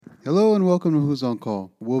Hello and welcome to Who's on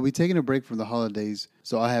Call. We'll be taking a break from the holidays,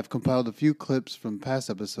 so I have compiled a few clips from past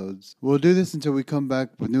episodes. We'll do this until we come back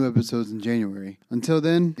with new episodes in January. Until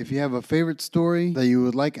then, if you have a favorite story that you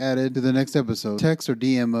would like added to the next episode, text or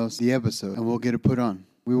DM us the episode and we'll get it put on.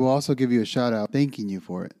 We will also give you a shout out thanking you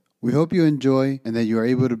for it. We hope you enjoy and that you are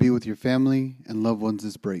able to be with your family and loved ones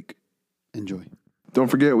this break. Enjoy. Don't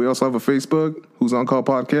forget, we also have a Facebook, Who's On Call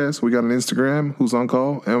Podcast. We got an Instagram, Who's On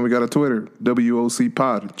Call, and we got a Twitter, WOC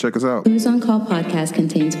Pod. Check us out. Who's on Call podcast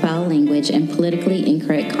contains foul language and politically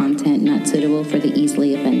incorrect content not suitable for the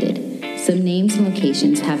easily offended. Some names and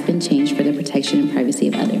locations have been changed for the protection and privacy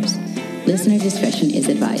of others. Listener discretion is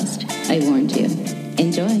advised. I warned you.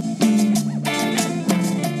 Enjoy.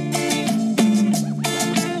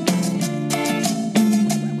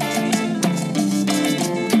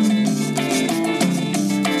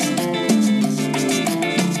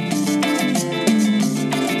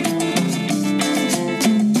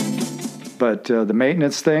 But the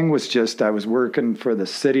maintenance thing was just, I was working for the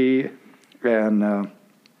city, and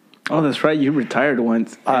oh, that's right, you retired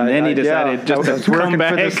once, and then he decided just I was to working come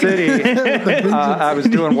back for the city. I was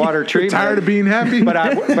doing water treatment. Tired of being happy?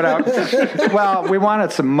 Well, we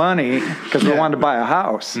wanted some money because we wanted to buy a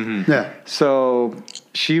house. Mm-hmm. Yeah. So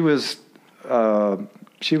she was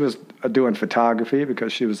doing photography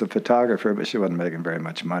because she was a photographer, but she wasn't making very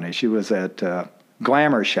much money. She was at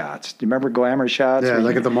Glamour Shots. Do you remember Glamour Shots? Yeah,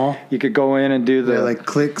 like at the mall? You could go in and do the like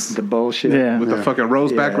clicks. the bullshit. Yeah. With the fucking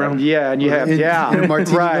rose background? Yeah, and you have, in a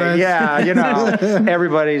martini right, glass. yeah, you know,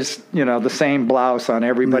 everybody's, the same blouse on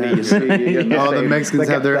everybody you see. And All the Mexicans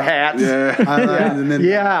have their hats. Yeah. And then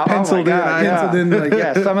Penciled in. penciled in,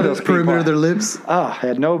 like, Some of those people. perimeter of their lips.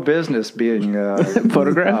 Had no business being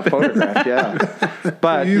Photographed? photographed, yeah.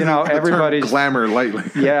 But, Using the term everybody's, glamour lightly.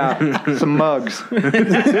 yeah, some mugs.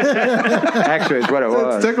 Actually, is what it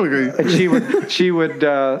was. Technically. And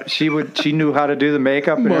she knew how to do the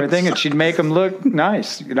makeup and everything, and she'd make them look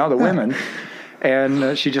nice, the women.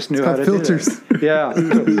 And she just knew how to filters. do that. Yeah.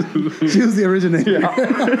 She was the originator. Yeah.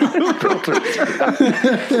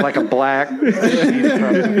 Filters. Like a black.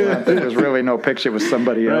 There's really no picture. It was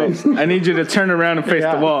somebody else. I need you to turn around and face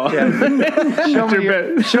the wall.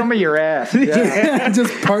 Yeah. Show me your ass. Yeah.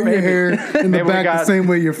 Just part your hair in the back the same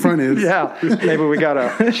way your front is. Yeah. Maybe we got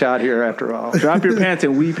a shot here after all. Drop your pants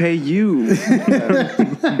and we pay you.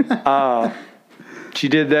 She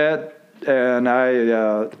did that. And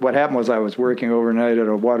what happened was I was working overnight at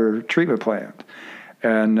a water treatment plant.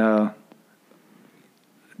 And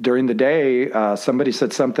during the day, somebody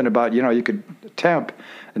said something about, you could temp.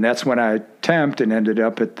 And that's when I temped and ended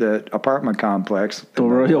up at the apartment complex. The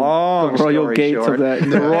royal gates short, of that.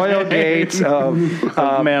 The royal gates of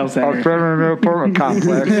Mail Center. Apartment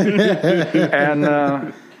complex. And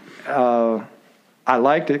I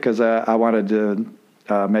liked it because I wanted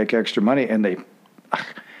to make extra money. And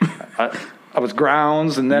I was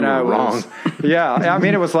grounds, and then I was wrong. Yeah, I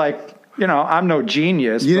mean, it was like, I'm no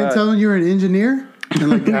genius. You didn't tell them you were an engineer?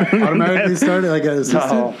 And automatically started like an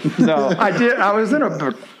assistant? No, I did. I was in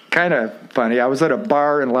a kind of funny. I was at a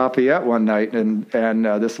bar in Lafayette one night, and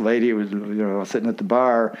this lady was sitting at the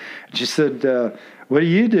bar. And she said, "What do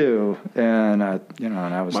you do?" And I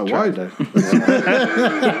was my trying wife. to.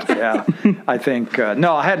 Yeah, I think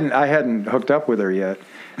no, I hadn't hooked up with her yet.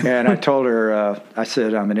 And I told her, I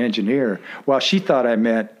said, I'm an engineer. Well, she thought I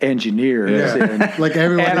meant engineers. Yeah. Like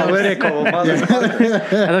everyone analytical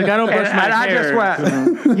motherfucker. I don't brush my I hair. just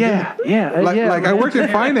went, yeah. Like I worked in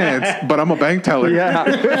finance, but I'm a bank teller. Yeah.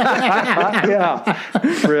 Yeah,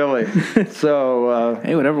 really. So.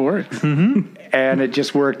 Hey, whatever works. Mm-hmm. And it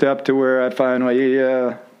just worked up to where I finally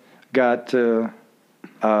got a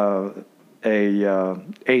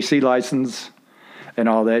AC license. And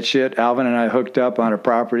all that shit. Alvin and I hooked up on a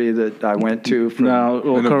property that I went to. In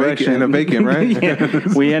a vacant, right? Yeah.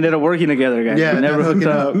 We ended up working together, guys. Yeah, we never hooked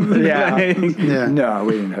up. Yeah. Yeah. No,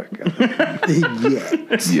 we didn't hook up.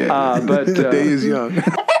 Yeah. But the day is young.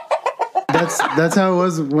 That's how it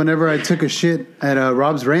was whenever I took a shit at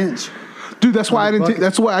Rob's Ranch. Dude, that's why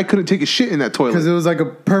that's why I couldn't take a shit in that toilet. Because it was like a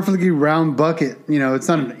perfectly round bucket. It's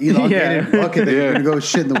not an elongated bucket that you're going to go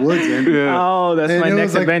shit in the woods in. Yeah. Oh, that's And my it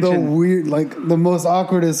next was like invention. the weird, like the most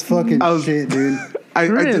awkwardest fucking shit, dude. I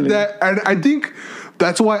did that, and I think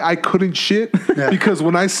that's why I couldn't shit, because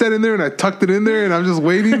when I sat in there and I tucked it in there and I'm just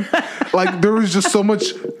waiting, like there was just so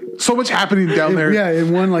much happening down there. Yeah,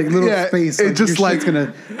 in one like little space. It just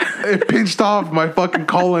it pinched off my fucking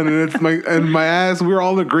colon and my ass. We were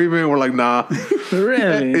all in agreement. We're like, nah.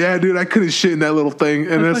 Really? Yeah, dude, I couldn't shit in that little thing,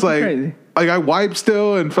 and That's it's like, crazy. like I wiped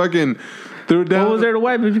still and fucking threw it down. What was there to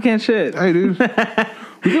wipe if you can't shit? Hey, dude,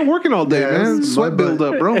 we've been working all day, man. it's Sweat mud build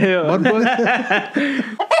butt. up, bro. Mud butt.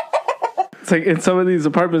 it's like in some of these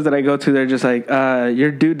apartments that I go to, they're just like,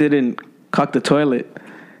 your dude didn't caulk the toilet.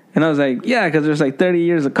 And I was like, yeah, because there's like 30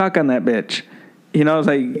 years of caulk on that bitch. You know, it's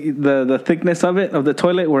like the thickness of the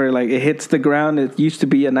toilet, where like it hits the ground. It used to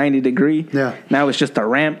be a 90 degree. Yeah. Now it's just a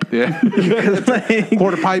ramp. Yeah. Like,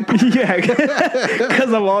 Quarter pipe. Yeah.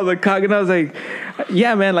 Because of all the caulk. And I was like,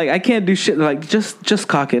 yeah, man, like I can't do shit. Like just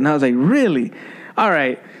caulk it. And I was like, really? All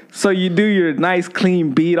right. So you do your nice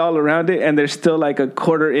clean bead all around it, and there's still like a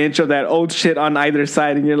 1/4 inch of that old shit on either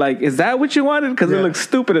side, and you're like, is that what you wanted? Because it looks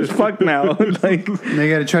stupid as fuck now. Like, they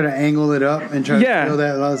got to try to angle it up and try to feel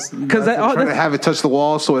that last. Because Try to have it touch the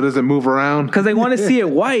wall so it doesn't move around. Because they want to see it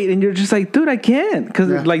white, and you're just like, dude, I can't. Because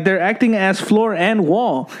like they're acting as floor and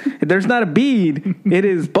wall. There's not a bead. It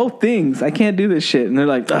is both things. I can't do this shit. And they're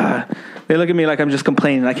like, they look at me like I'm just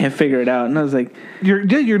complaining. I can't figure it out. And I was like,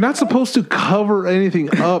 you're not supposed to cover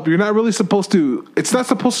anything up. You're not really supposed to. It's not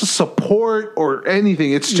supposed to support or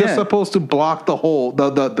anything. It's just supposed to block the hole,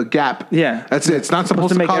 the gap. Yeah, that's it. It's not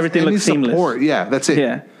supposed to make cause everything any look seamless. support. Yeah, that's it.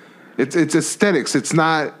 Yeah, it's aesthetics. It's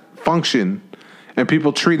not function, and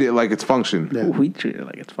people treat it like it's function. Yeah. We treat it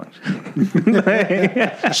like it's function.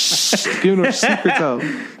 Giving our secrets out.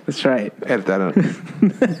 That's right. Edit that out.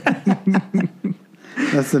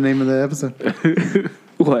 That's the name of the episode.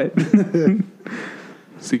 What?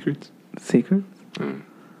 Secrets? Secrets?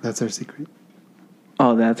 That's our secret.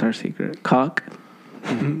 Oh, that's our secret. Cock?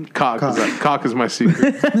 Cock is my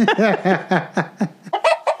secret.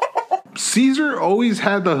 Caesar always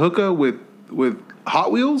had the hookah with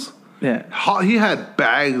Hot Wheels. Yeah. He had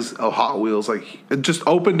bags of Hot Wheels. Like, it just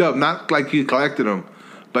opened up, not like he collected them,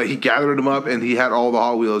 but he gathered them up and he had all the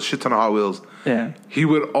Hot Wheels, shit ton of Hot Wheels. Yeah. He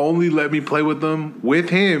would only let me play with them with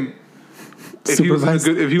him if he was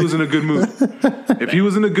in a good mood. If he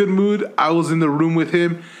was in a good mood, I was in the room with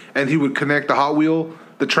him, and he would connect the Hot Wheel,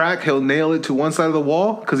 the track. He'll nail it to one side of the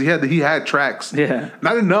wall because he had tracks. Yeah,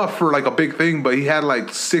 not enough for like a big thing, but he had like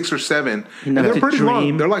 6 or 7, and they're pretty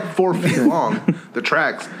long. They're like 4 feet long, the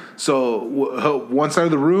tracks. So one side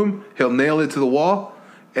of the room, he'll nail it to the wall,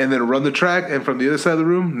 and then run the track, and from the other side of the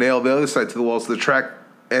room, nail the other side to the wall, so the track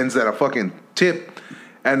ends at a fucking tip,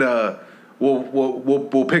 and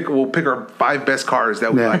we'll pick our 5 best cars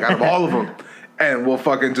that we like out of all of them, and we'll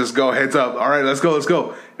fucking just go heads up. All right, let's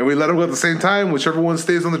go, and we let them go at the same time. Whichever one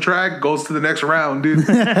stays on the track goes to the next round, dude. And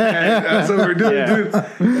that's what we're doing, dude.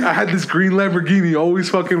 I had this green Lamborghini, always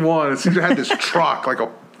fucking won. Caesar had this truck, like a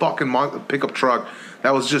fucking pickup truck.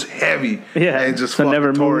 That was just heavy, and just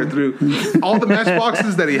fucking tore it through. All the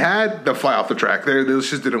Matchboxes that he had, they'll fly off the track. Those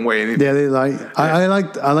just didn't weigh anything. Yeah, I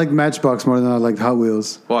liked Matchbox more than I liked Hot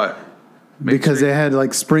Wheels. What? Because they had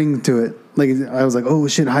like spring to it. Like I was like, oh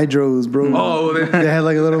shit, hydros, bro. Oh, they had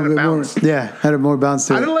like a little bit bounce. more. Yeah, had a more bounce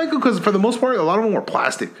to it. I didn't like them because for the most part, a lot of them were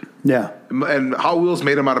plastic. Yeah, and Hot Wheels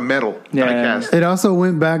made them out of metal. Yeah, it also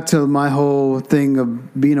went back to my whole thing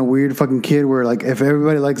of being a weird fucking kid, where like if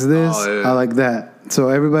everybody likes this, I like that. So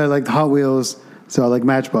everybody liked Hot Wheels, so I like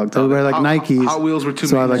Matchbox. Everybody liked Nikes. Hot Wheels were too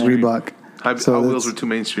so mainstream. I like Reebok. Hot Wheels were too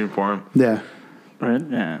mainstream for him. Yeah, right.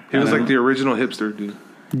 Yeah, he was like the original hipster, dude.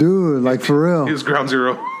 Dude, like for real. He was ground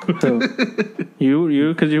zero. So,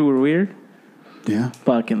 you because you were weird. Yeah,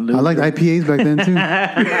 fucking loser. I liked IPAs back then too.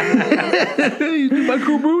 You do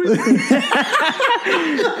microbrewery?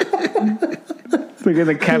 Look at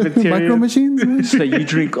the cafeteria. Micro machines. So you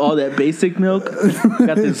drink all that basic milk?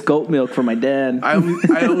 Got this goat milk for my dad. I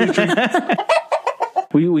only drink.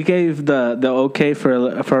 We gave the okay for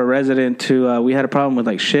a resident to. We had a problem with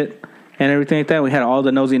like shit and everything like that. We had all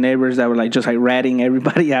the nosy neighbors that were like just like ratting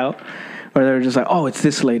everybody out, or they were just like, oh, it's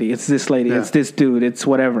this lady, it's this dude, it's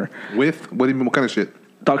whatever. What do you mean? What kind of shit?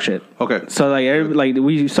 Dog shit. Okay. So like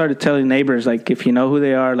we started telling neighbors, like, if you know who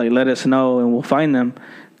they are, like let us know and we'll find them.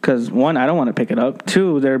 Because 1, I don't want to pick it up.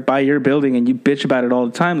 2, they're by your building and you bitch about it all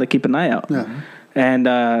the time. Like, keep an eye out. Yeah.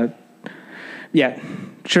 And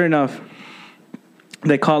sure enough,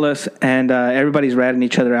 they call us and everybody's ratting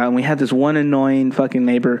each other out. And we had this one annoying fucking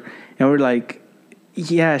neighbor, and we're like,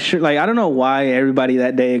 yeah, sure. Like, I don't know why everybody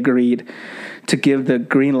that day agreed to give the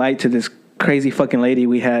green light to this crazy fucking lady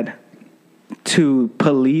we had to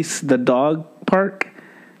police the dog park.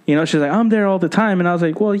 You know, she's like, I'm there all the time. And I was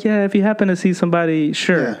like, well, yeah, if you happen to see somebody,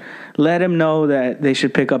 sure. Yeah. Let them know that they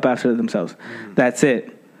should pick up after themselves. That's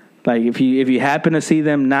it. Like, if you happen to see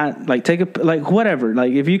them, not, like, take a, like, whatever.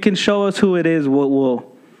 Like, if you can show us who it is, we'll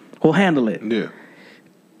handle it. Yeah.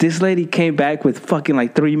 This lady came back with fucking,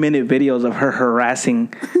 like, 3-minute videos of her harassing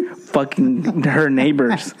fucking her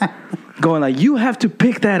neighbors. Going like, you have to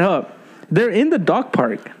pick that up. They're in the dog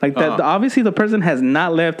park. Like that. Obviously, the person has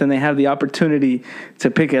not left, and they have the opportunity to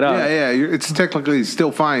pick it up. Yeah. It's technically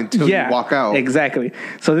still fine till you walk out. Exactly.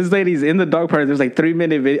 So this lady's in the dog park. There's like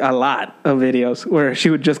 3-minute a lot of videos where she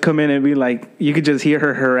would just come in and be like, you could just hear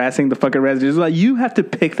her harassing the fucking residents. Like, you have to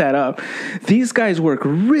pick that up. These guys work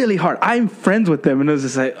really hard. I'm friends with them, and it was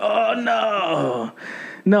just like, oh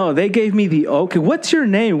no, they gave me the okay. What's your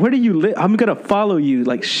name? Where do you live? I'm gonna follow you.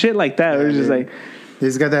 Like shit like that. It was just like.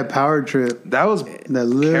 He's got that power trip. That was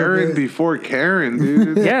Karen before Karen,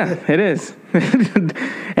 dude. Yeah, it is.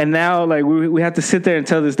 And now, like, we have to sit there and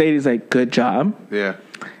tell this lady, he's like, good job. Yeah.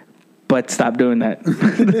 But stop doing that.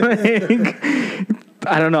 Like,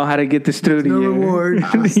 I don't know how to get this through to you. Reward.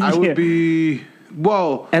 I would be...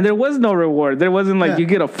 Whoa. And there was no reward. There wasn't like you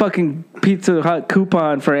get a fucking Pizza Hut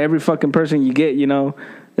coupon for every fucking person you get, you know?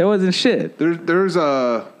 There wasn't shit. There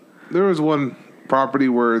was one property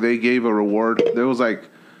where they gave a reward. There was like,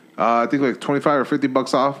 I think like $25 or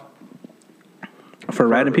 $50 off for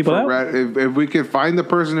ratting people out. If we could find the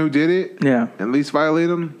person who did it, at least violate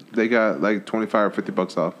them, they got like $25 or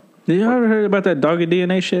 $50 off. Did you ever heard about that doggy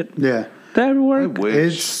DNA shit? Yeah, that ever work?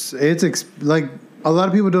 It's like a lot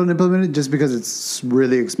of people don't implement it just because it's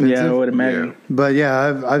really expensive. Yeah, I would imagine. Yeah. But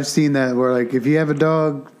yeah, I've seen that where like if you have a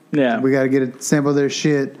dog, we got to get a sample of their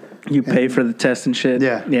shit. You pay for the test and shit.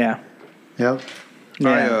 Yeah. Yep.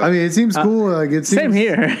 Yeah. I mean, it seems cool. Like it seems same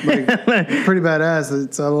here. Like pretty badass.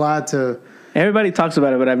 It's a lot to. Everybody talks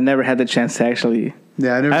about it, but I've never had the chance to actually.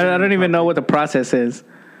 Yeah, I don't even know what the process is.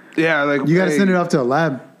 Yeah, like you got to send it off to a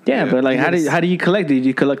lab. Yeah, but like, how do you collect it? Do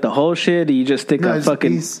you collect the whole shit? Do you just stick a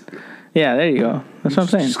fucking? Piece. Yeah, there you go. That's what I'm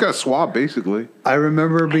saying. You just got a swab, basically. I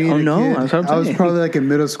remember being a kid. I was probably like in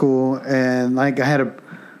middle school, and like I had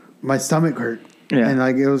my stomach hurt. Yeah, and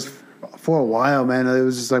like it was for a while, man. It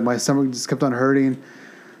was just like my stomach just kept on hurting.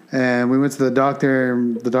 And we went to the doctor,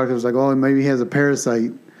 and the doctor was like, oh, maybe he has a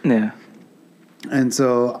parasite. Yeah. And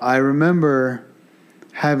so I remember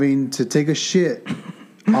having to take a shit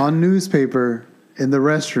on newspaper in the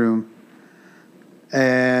restroom,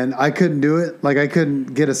 and I couldn't do it. Like, I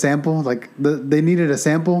couldn't get a sample. Like, they needed a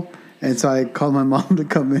sample, and so I called my mom to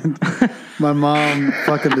come in. My mom,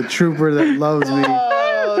 fucking the trooper that loves me,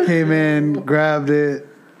 came in, grabbed it,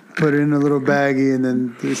 put it in a little baggie, and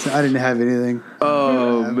then I didn't have anything.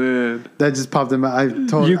 Oh, man. That just popped in my... I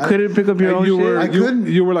told you couldn't pick up your own shit? I couldn't.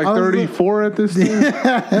 You were like 34 at this time?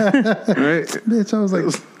 Right? Bitch, I was like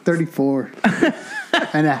 34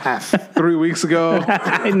 and a half. 3 weeks ago.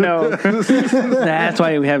 I know. That's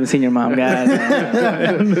why we haven't seen your mom, guys.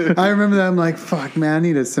 I remember that. I'm like, fuck, man, I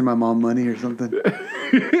need to send my mom money or something.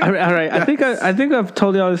 All right. I think I've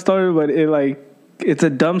told you all this story, but it's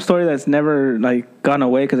a dumb story that's never like gone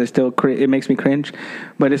away because it makes me cringe.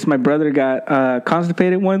 But it's my brother got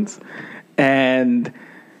constipated once, and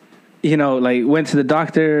like went to the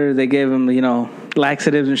doctor. They gave him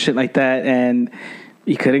laxatives and shit like that, and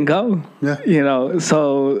he couldn't go. Yeah.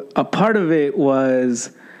 So a part of it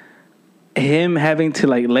was him having to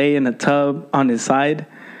like lay in a tub on his side,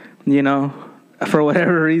 for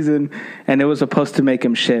whatever reason, and it was supposed to make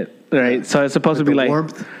him shit. Right, so it's supposed to be like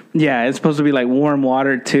warmth. Yeah, it's supposed to be like warm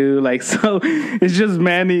water too. Like, so it's just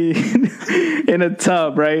Manny in a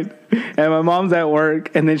tub, right? And my mom's at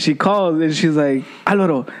work, and then she calls and she's like,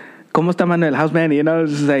 "Alvaro, ¿cómo está Manuel? How's Manny?"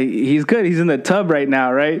 It's just like, he's good. He's in the tub right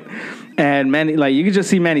now, right? And Manny, like, you can just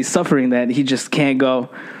see Manny suffering that he just can't go.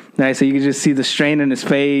 Right, so you can just see the strain in his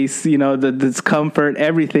face, the discomfort,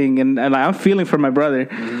 everything, and I'm feeling for my brother,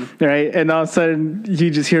 right? And all of a sudden, you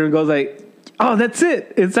just hear him goes like, "Oh, that's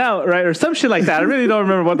it. It's out," right? Or some shit like that. I really don't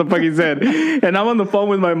remember what the fuck he said. And I'm on the phone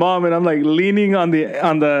with my mom, and I'm like leaning at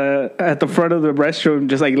the front of the restroom,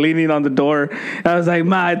 just like leaning on the door. And I was like,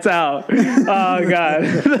 "Ma, it's out." Oh God,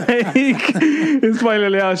 it's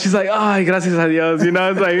finally out. She's like, "Oh, gracias a Dios."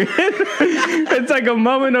 It's like it's like a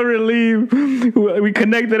moment of relief. We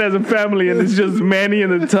connected as a family, and it's just Manny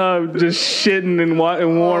in the tub, just shitting in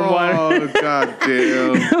warm water. Oh God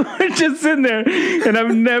damn! We're just sitting there, and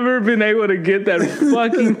I've never been able to get that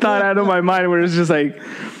fucking thought out of my mind where it's just like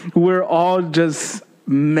we're all just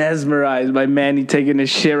mesmerized by Manny taking his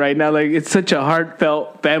shit right now. Like, it's such a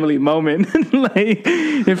heartfelt family moment. Like,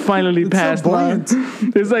 it finally passed by.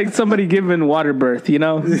 It's like somebody giving water birth, Like,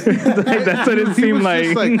 that's what it seemed like.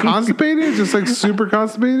 Just like constipated, just like super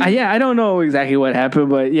constipated. I don't know exactly what happened,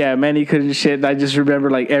 but yeah, Manny couldn't shit. I just remember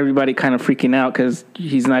like everybody kind of freaking out because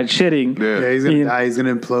he's not shitting. Yeah, he's gonna die. He's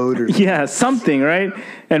gonna implode or yeah, something, right?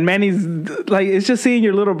 And Manny's like, it's just seeing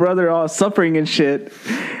your little brother all suffering and shit.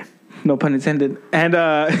 no pun intended. And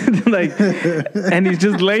like, and he's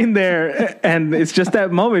just laying there, and it's just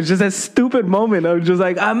that moment. It's just that stupid moment of just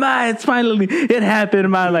like, it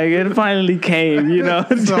happened, man. Like, it finally came, you know.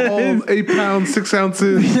 It's the whole 8 pounds, 6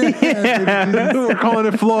 ounces. Yeah. We're calling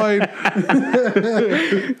it Floyd.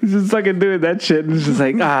 Just fucking doing that shit. And it's just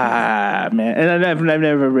like, man. And I've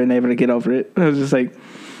never been able to get over it. I was just like,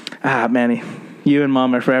 Manny, you and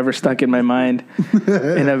Mom are forever stuck in my mind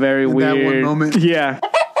in a very weird that one moment. Yeah.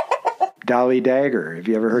 Dolly Dagger. Have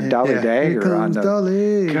you ever heard Dolly Dagger on the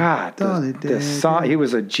Dolly. God? Dolly the song. He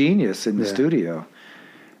was a genius in the studio,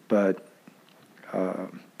 but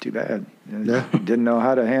too bad. Yeah. Didn't know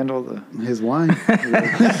how to handle his wine.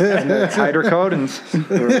 the hydrocodons.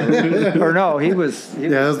 Or no, he was.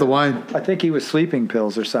 That was the wine. I think he was sleeping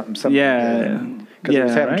pills or something. Yeah. Because he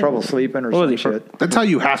was having trouble sleeping or some shit. That's how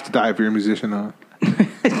you have to die if you're a musician, huh?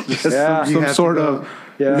 Some sort of.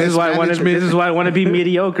 Yeah. This is why I want to be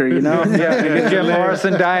mediocre, you know? Yeah, Jim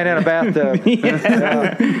Morrison dying in a bathtub.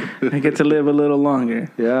 I get to live a little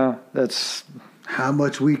longer. Yeah, that's... How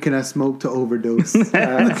much weed can I smoke to overdose?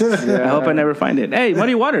 I hope I never find it. Hey,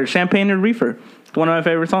 Muddy Waters, Champagne and Reefer. It's one of my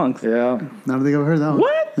favorite songs. Yeah. I don't think I've heard that one.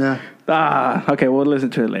 What? Yeah. Okay, we'll listen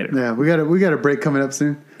to it later. Yeah, we got a break coming up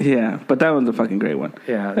soon. Yeah, but that one's a fucking great one.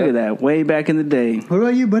 Yeah. Look at that. Way back in the day. What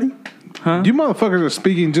about you, buddy? Huh? You motherfuckers are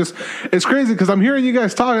speaking it's crazy because I'm hearing you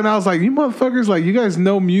guys talking and I was like, you motherfuckers, like, you guys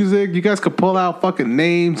know music. You guys could pull out fucking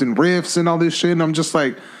names and riffs and all this shit. And I'm just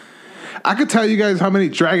like, I could tell you guys how many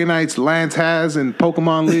Dragonites Lance has in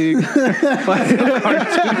Pokemon League.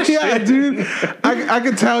 Yeah, dude. I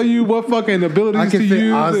could tell you what fucking abilities to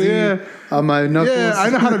use. Ozzy on my knuckles. Yeah, I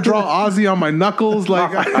know how to draw Ozzy on my knuckles.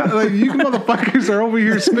 Like you motherfuckers are over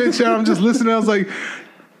here spit shit. I'm just listening. I was like,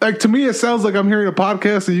 to me, it sounds like I'm hearing a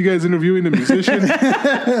podcast and you guys interviewing a musician,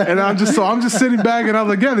 and I'm just sitting back and I'm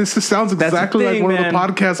like, yeah, this just sounds exactly like one of the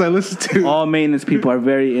podcasts I listen to. All maintenance people are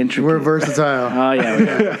very intricate. We're versatile. Oh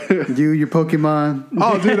yeah. Your Pokemon.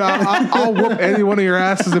 Oh, dude, I'll whoop any one of your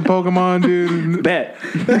asses in Pokemon, dude. Bet.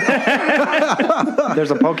 There's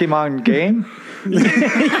a Pokemon game.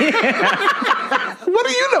 What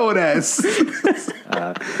do you know it as?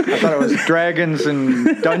 I thought it was Dragons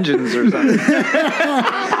and Dungeons or something.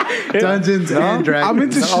 Dungeons and Dragons. I'm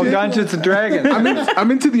into shit. Dungeons and Dragons. I'm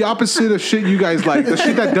into the opposite of shit you guys like. The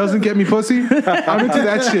shit that doesn't get me pussy. I'm into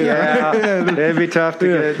that shit. Yeah, right? It'd be tough to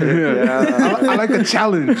get. Yeah. I like a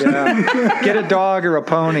challenge. Yeah. Get a dog or a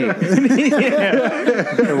pony.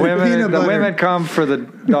 The women come for the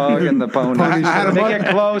dog and the pony. They get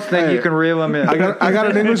close, then you can reel them in. I got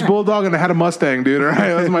an English bulldog and I had a Mustang, dude. All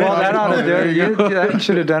right, that's my dog. That ought to do it. That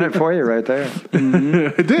should have done it for you right there.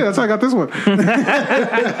 Mm-hmm. It did. That's how I got this one.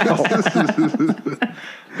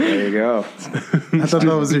 There you go. I thought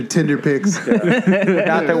that was your Tinder pics. Yeah.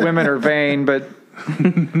 Not that women are vain, but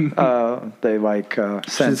they like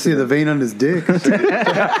should see the vein on his dick.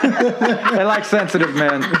 They like sensitive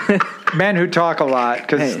men. Men who talk a lot,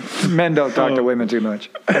 because men don't talk to women too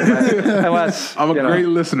much. Unless I'm a great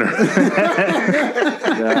listener.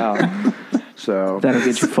 Yeah. So that'll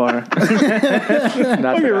get you far.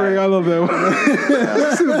 I love that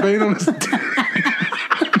one. See the vein on his dick.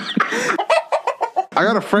 I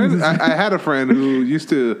got a friend. I had a friend who used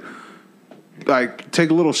to like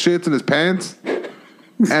take little shits in his pants,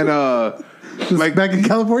 and like back in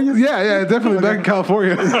California. Yeah, definitely back in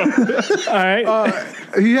California. All right.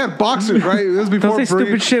 He had boxers, right? This was before. Don't say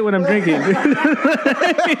stupid shit when I'm drinking. Man,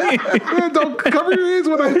 don't cover your ears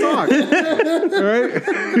when I talk. All right.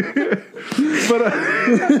 But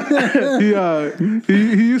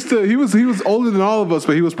he used to. He was older than all of us,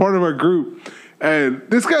 but he was part of our group. And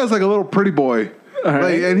this guy was like a little pretty boy.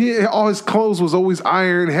 Right. And all his clothes was always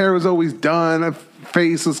ironed, hair was always done,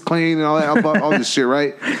 face was clean, and all this shit,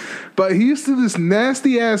 right? But he used to do this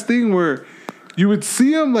nasty ass thing where you would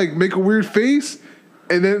see him like make a weird face,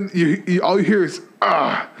 and then you all you hear is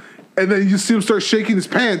and then you see him start shaking his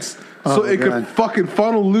pants so it could fucking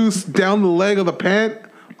funnel loose down the leg of the pant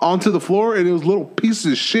onto the floor, and it was little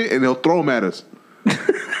pieces of shit, and he'll throw them at us.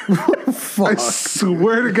 I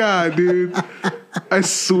swear to God, dude. I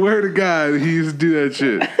swear to God, he used to do that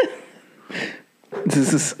shit.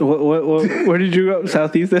 This is what? Where did you go?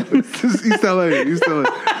 Southeast? This is East LA.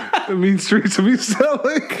 The mean streets of East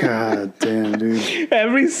LA. God damn, dude.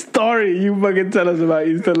 Every story you fucking tell us about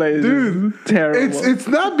East LA is dude, terrible. It's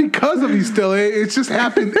not because of East LA. It's just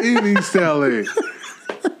happened in East LA.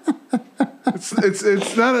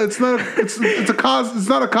 It's not a cause. It's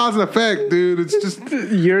not a cause and effect, dude. It's just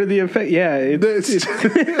you're the effect. Yeah, it's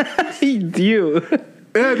you.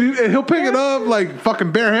 Yeah, dude, and he'll pick it up like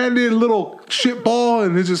fucking barehanded, little shit ball,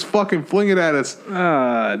 and he'll just fucking fling it at us.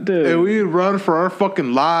 Dude. And we'd run for our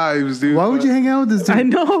fucking lives, dude. Why would you hang out with this dude? I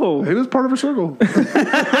know. He was part of our circle.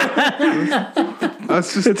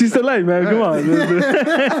 That's just. It's East LA, man. Come on.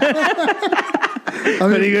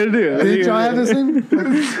 What are you gonna do? Did y'all have the same?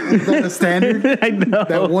 Is that a standard? I know.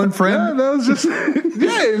 That one friend? Yeah, that was just.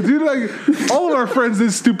 Yeah, dude. Like all of our friends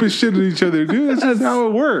did stupid shit at each other, dude. That's just how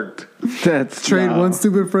it worked. That's Trade one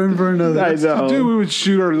stupid friend for another. I know. Dude, we would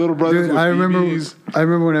shoot our little brothers. Dude, with I remember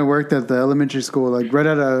BBs. when I worked at the elementary school, like right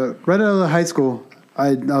out of the high school.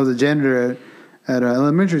 I was a janitor at an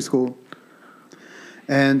elementary school,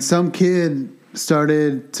 and some kid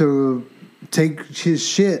started to take his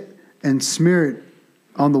shit and smear it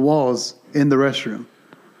on the walls in the restroom.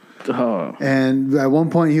 Oh. And at one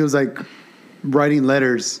point, he was like writing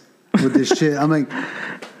letters with this shit. I'm like,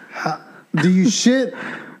 do you shit?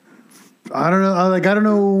 I don't know. I don't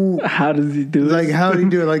know. How does he do it? Like, how did he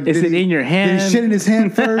do it? Like, is it in your hand? Did he shit in his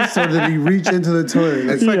hand first, or did he reach into the toilet?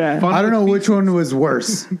 Like, It's like Yeah. fun I don't with know feet. which one was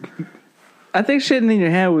worse. I think shitting in your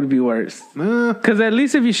hand would be worse. Because at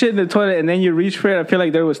least if you shit in the toilet and then you reach for it, I feel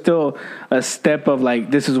like there was still a step of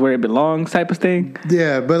like, this is where it belongs type of thing.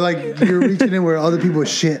 Yeah, but like you're reaching in where other people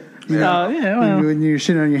shit. You know? Yeah, well. When you're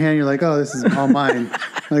shitting on your hand, you're like, oh, this is all mine.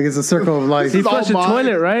 Like it's a circle of life. You all flush the mine.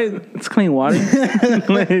 toilet, right? It's clean water.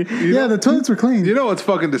 Like, Yeah, the toilets were clean. You know what's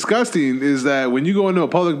fucking disgusting is that when you go into a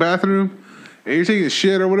public bathroom and you're taking a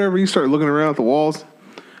shit or whatever, you start looking around at the walls.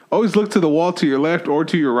 Always look to the wall to your left or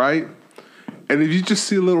to your right. And if you just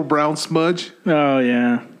see a little brown smudge, oh,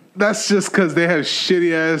 yeah. that's just because they have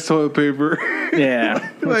shitty ass toilet paper. Yeah.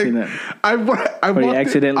 I've seen that. I've Or you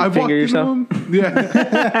accidentally finger yourself?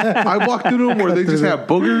 Yeah. I walked through them where they just have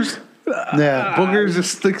boogers. Yeah, Boogers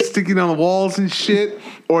just sticking on the walls and shit.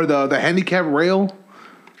 Or the handicap rail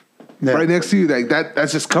yeah. right next to you. Like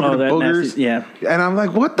that's just covered in that boogers. nasty, yeah. And I'm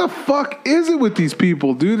like, what the fuck is it with these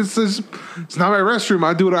people, dude? It's not my restroom.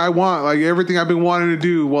 I do what I want. Like everything I've been wanting to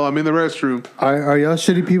do while I'm in the restroom. Are y'all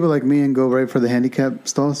shitty people like me and go right for the handicap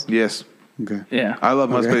stalls? Yes. Okay. Yeah. I love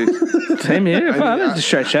my space. Same here. If I like to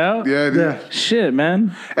stretch out. Yeah, dude. Yeah. Shit,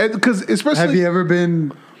 man. And because especially Have you ever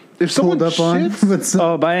been if someone pulled up on? shits, with some-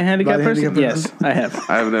 Oh, by a handicapped By a person? handicapped Yes, I have.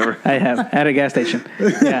 I have never. I have at a gas station.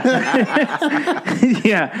 Yeah.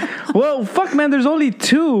 Yeah. Well, fuck, man. There's only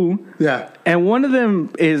two, Yeah, and one of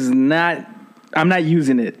them is not. I'm not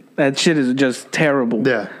using it. That shit is just terrible.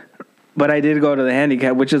 yeah. But I did go to the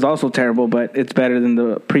handicap, which is also terrible, but it's better than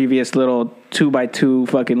the previous little 2x2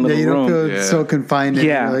 fucking Yeah, little you don't room. feel Yeah. so confined. In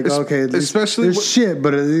Yeah. You're like, okay, especially there's what- shit,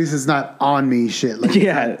 but at least it's not on me shit. Like,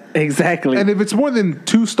 Yeah, exactly. And if it's more than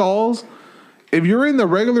two stalls, if you're in the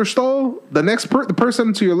regular stall, the next the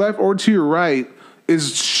person to your left or to your right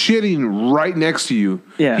is shitting right next to you.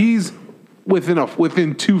 Yeah. He's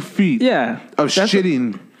within 2 feet. Yeah. Of That's-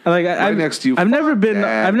 shitting. Like right next to you. I've never Fuck been.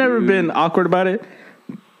 that, I've never dude. been awkward about it.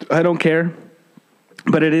 I don't care,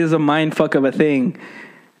 but it is a mind fuck of a thing.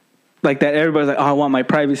 Like that, everybody's like, "Oh, I want my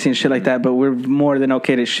privacy and shit like that." But we're more than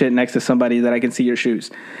okay to shit next to somebody that I can see your shoes.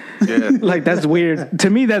 Yeah. Like that's weird. To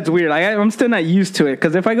me, that's weird. Like I'm still not used to it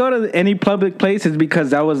because if I go to any public place, it's because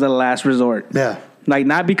that was the last resort. yeah. Like,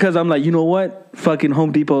 not because I'm like, you know what? Fucking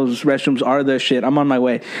Home Depot's restrooms are the shit. I'm on my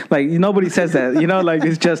way. Like, nobody says that. You know, like,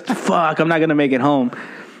 it's just, fuck, I'm not going to make it home.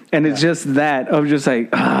 And it's just that of just like,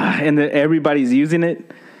 and everybody's using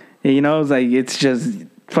it. And, you know, it's just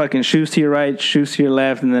fucking shoes to your right, shoes to your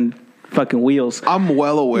left, and then fucking wheels. I'm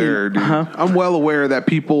well aware, dude. Uh-huh. I'm well aware that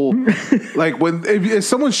people like if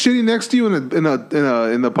someone's shitting next to you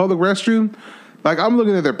in the public restroom, like I'm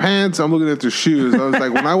looking at their pants, I'm looking at their shoes. I was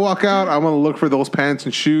like, when I walk out, I'm gonna look for those pants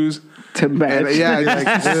and shoes. To match. And yeah,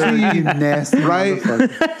 just Ugh, you see, nasty right?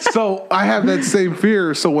 motherfucker. So I have that same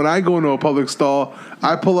fear. So when I go into a public stall,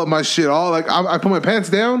 I pull up my shit all like I put my pants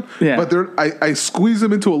down, Yeah. but I squeeze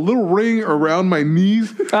them into a little ring around my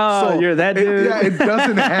knees. Oh, you're that dude. It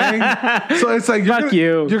doesn't hang. So it's like Fuck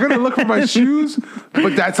you. You're gonna look for my shoes,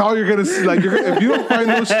 but that's all you're gonna see. Like if you don't find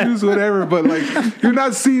those shoes, whatever. But like you're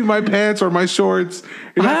not seeing my pants or my shorts.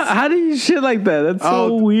 You're not How do you shit like that? That's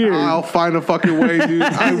so weird. I'll find a fucking way, dude.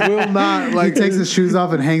 I will not like. He takes his shoes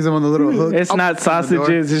off and hangs them on the little hook. It's not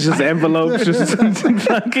sausages. It's just envelopes just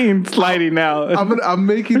fucking sliding out. I'm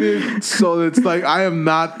making it so it's like I am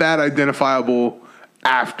not that identifiable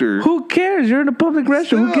after. Who cares? You're in a public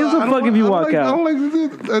restroom. Who gives a fuck if you walk I out? don't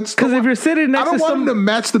like that's Because if you're sitting next I don't to want them to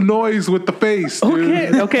match the noise with the face, dude. who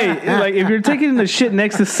cares? Okay, like if you're taking the shit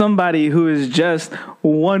next to somebody who is just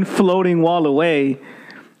one floating wall away,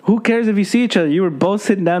 Who cares if you see each other? You were both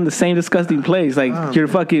sitting down in the same disgusting place. Like, you're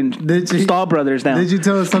fucking Stahl brothers now. Did you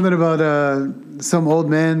tell us something about some old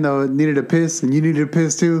man that needed a piss and you needed a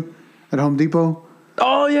piss too at Home Depot?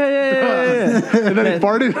 Oh, yeah. And then he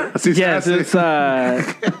farted? Yes, it's...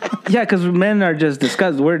 yeah, because men are just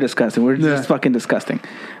disgusting. We're disgusting. We're just fucking disgusting.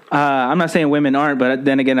 I'm not saying women aren't, but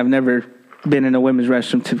then again, I've never been in a women's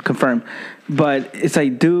restroom to confirm. But it's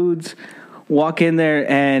like dudes walk in there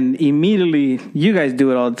and immediately, you guys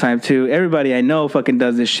do it all the time too. Everybody I know fucking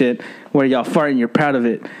does this shit where y'all fart and you're proud of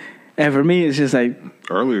it. And for me, it's just like...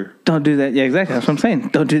 Earlier. Don't do that. Yeah, exactly. That's what I'm saying.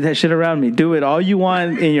 Don't do that shit around me. Do it all you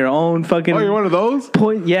want in your own fucking... Oh, you're one of those?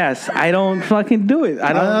 Point. Yes. I don't fucking do it.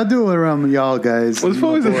 I'll do it around y'all guys. Well, it's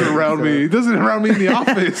always around me. He does it around me in the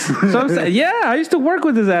office. So I'm saying, yeah, I used to work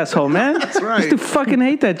with this asshole, man. That's right. I used to fucking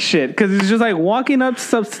hate that shit because it's just like walking up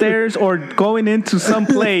upstairs or going into some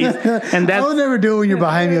place, and that's... I would never do it when you're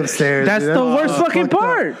behind me upstairs. That's the worst fucking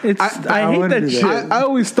part. I hate that shit. I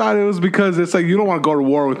always thought it was because it's like, you don't want to go to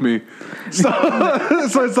war with me.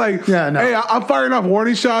 So it's like, hey, I'm firing off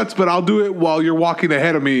warning shots, but I'll do it while you're walking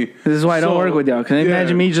ahead of me. This is why I don't work with y'all. Can you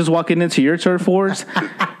imagine me just walking into your turf wars?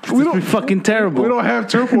 We don't fucking terrible. We don't have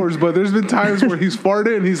turf wars, but there's been times where he's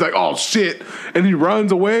farted and he's like, oh shit, and he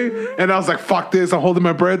runs away, and I was like, fuck this, I'm holding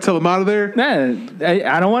my breath till I'm out of there. Nah,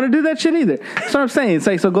 I don't want to do that shit either. That's what I'm saying. It's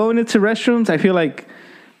like, so going into restrooms, I feel like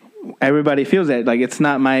everybody feels that. Like, it's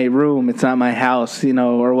not my room, it's not my house,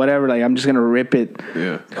 or whatever. Like, I'm just gonna rip it.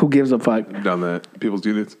 Yeah. Who gives a fuck? I've done that. People's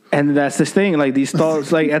units. And that's this thing. Like, these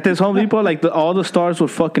stalls, like at this Home Depot, like all the stalls were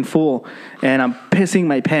fucking full, and I'm pissing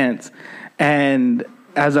my pants. And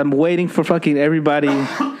as I'm waiting for fucking everybody,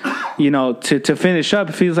 to finish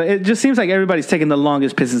up, it just seems like everybody's taking the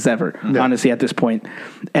longest pisses ever, honestly, at this point.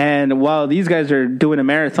 And while these guys are doing a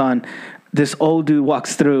marathon, this old dude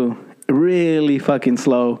walks through really fucking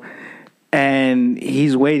slow, and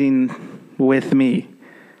he's waiting with me.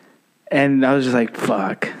 And I was just like,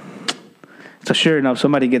 fuck. So sure enough,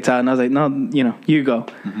 somebody gets out, and I was like, no, you go.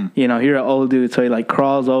 Mm-hmm. You're an old dude. So he like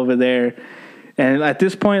crawls over there. And at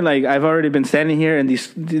this point, like, I've already been standing here, and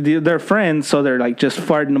they're friends, so they're like just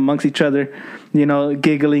farting amongst each other,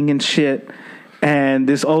 giggling and shit. And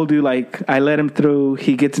this old dude, like, I let him through.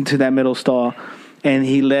 He gets into that middle stall, and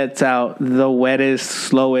he lets out the wettest,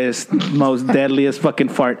 slowest, most deadliest fucking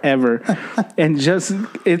fart ever. And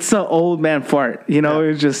it's an old man fart, It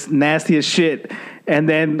was just nasty as shit. And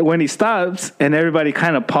then when he stops and everybody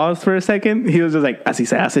kind of paused for a second, he was just like, así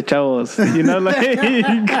se hace, chavos.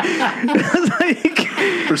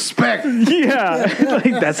 Like respect. Yeah.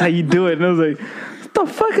 Like, that's how you do it. And I was like, what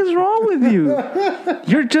the fuck is wrong with you?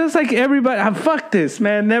 You're just like everybody. Fuck this,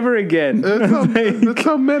 man. Never again. That's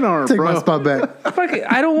how men are, Take bro. my spot back. Fuck it.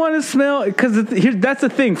 I don't want to smell, because that's the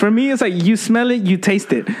thing. For me, it's like, you smell it, you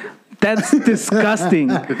taste it. That's disgusting.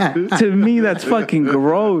 To me, that's fucking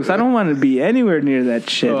gross. I don't want to be anywhere near that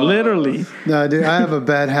shit. Literally. No, dude, I have a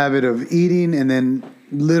bad habit of eating and then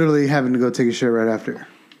literally having to go take a shit right after.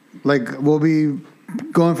 Like, we'll be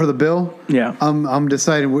going for the bill. Yeah. I'm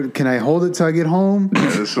deciding, can I hold it till I get home?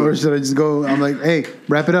 Or should I just go? I'm like, hey,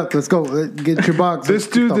 wrap it up. Let's go. Get your box. This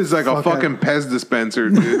dude is like a fucking Pez dispenser,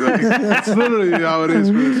 dude. Like, that's literally how it is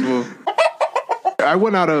for this fool. I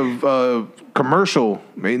went out of commercial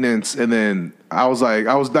maintenance, and then I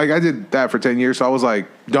did that for 10 years, so I was like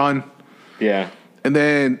done. Yeah. And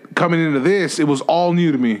then coming into this, it was all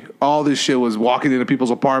new to me. All this shit was walking into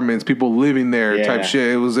people's apartments, people living there type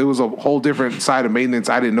shit. It was a whole different side of maintenance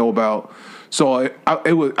I didn't know about. So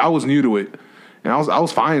I was new to it, and I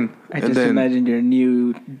was fine. I just imagined your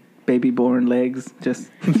new baby-born legs,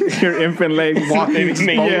 just your infant legs, walking,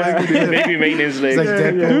 baby maintenance legs. Like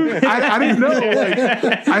I didn't know.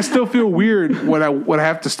 Like, I still feel weird when I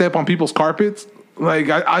have to step on people's carpets. Like,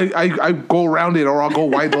 I go around it, or I'll go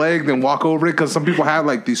wide legged and walk over it, because some people have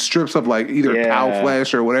like these strips of like either cow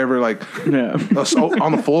flesh or whatever, like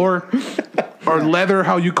on the floor, or leather,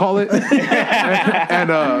 how you call it, and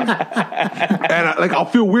like, I'll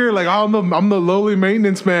feel weird, like I'm the lowly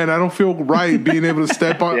maintenance man. I don't feel right being able to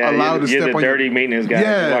step on, allowed to step on. You're the dirty maintenance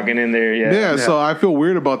guy walking in there. Yeah. So I feel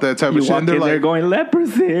weird about that type of shit. You walk in there going,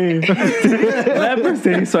 leprosy,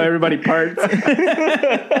 leprosy. So everybody parts.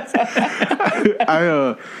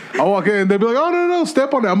 I walk in and they'll be like, oh, no,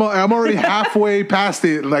 step on it. I'm already halfway past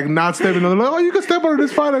it, like not stepping on it. They're like, oh, you can step on it,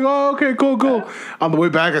 it's fine. Like, oh, okay, cool. On the way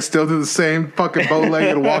back, I still do the same fucking bow leg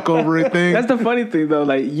and walk over it thing. That's the funny thing, though.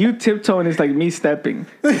 Like, you tiptoeing is like me stepping.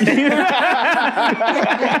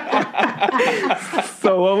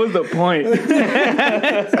 So what was the point?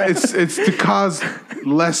 It's to cause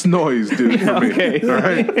less noise, dude, for me. Okay. All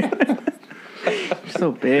right? You're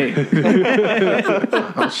so big.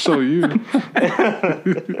 I'll show you.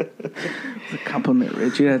 It's a compliment,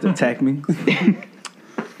 Rich. You have to attack me.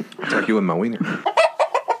 Attack you with my wiener.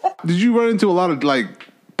 Did you run into a lot of like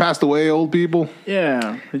passed away old people?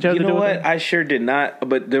 Yeah. Did you know what? I sure did not.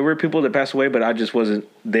 But there were people that passed away, but I just wasn't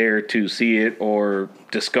there to see it or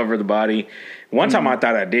discover the body. One time I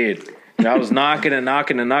thought I did. I was knocking and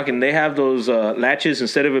knocking and knocking. They have those latches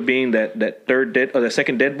instead of it being that third dead or the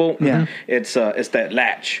second deadbolt. Yeah, it's that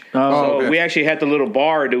latch. Oh, so we actually had the little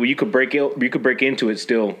bar that you could break it. You could break into it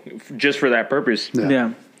still, just for that purpose.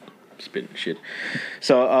 Yeah. Spitting shit.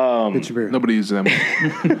 So nobody uses them. We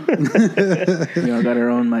all got our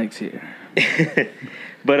own mics here.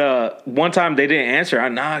 But one time they didn't answer. I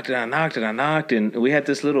knocked and I knocked and I knocked, and we had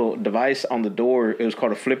this little device on the door. It was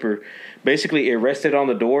called a flipper. Basically, it rested on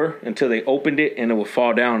the door until they opened it, and it would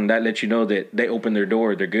fall down. And that lets you know that they opened their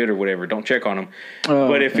door, they're good or whatever. Don't check on them.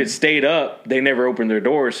 But if it stayed up, they never opened their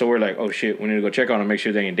door. So we're like, oh shit, we need to go check on them, make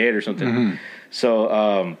sure they ain't dead or something. Mm-hmm.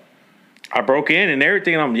 So I broke in and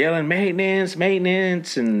everything. And I'm yelling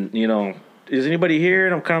maintenance, and is anybody here?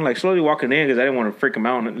 And I'm kind of like slowly walking in because I didn't want to freak them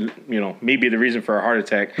out and, me be the reason for a heart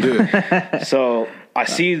attack. So I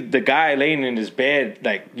see the guy laying in his bed,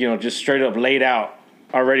 like, just straight up laid out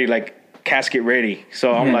already, like casket ready.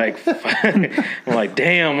 So I'm like,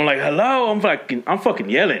 damn. I'm like, hello. I'm fucking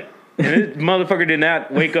yelling. And this motherfucker did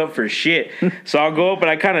not wake up for shit. So I'll go up and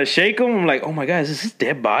I kind of shake him. I'm like, oh my God, is this his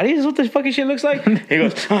dead body? Is this what this fucking shit looks like? He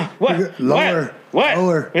goes, what? Lower. What?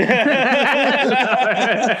 Lower.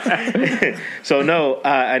 So no,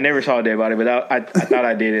 I never saw a dead body, but I thought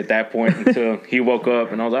I did at that point until he woke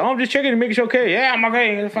up, and I was like, oh, I'm just checking to make sure okay. Yeah, I'm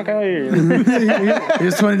okay. Get the fuck out of here.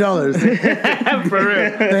 Here's $20. For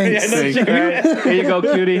real. Thanks. Thank you. Here you go,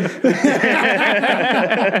 cutie.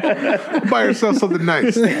 Buy yourself something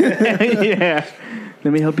nice. Yeah.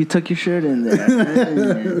 Let me help you tuck your shirt in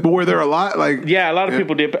there. But were there a lot? Like, yeah, a lot of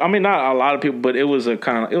people did. I mean, not a lot of people, but it was a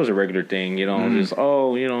regular thing, just, 2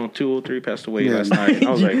 or 3 passed away last night. And I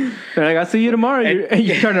was like, they're like, I'll see you tomorrow.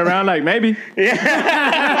 You turn around like, maybe. Yeah.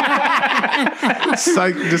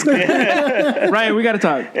 Psych, just Ryan, we got to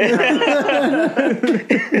talk.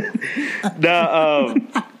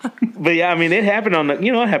 But yeah, I mean, it happened on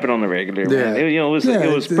the regular. Man. It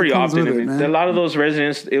was pretty often. A lot of those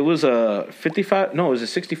residents, it was a 55. No, it was a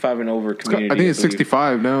 65 and over community. I think it's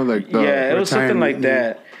 65 now. It was something like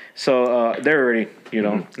that. So they're already,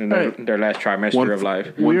 in their last trimester of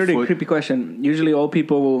life. Weird and creepy question. Usually, old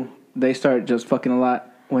people they start just fucking a lot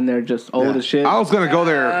when they're just old as shit. I was gonna go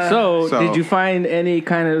there. So, did you find any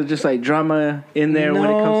kind of just like drama in there when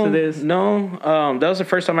it comes to this? No. That was the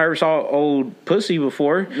first time I ever saw old pussy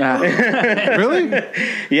before. Really?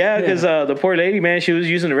 Yeah, because the poor lady, man, she was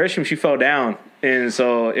using the restroom. She fell down. And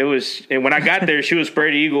so it was, and when I got there, she was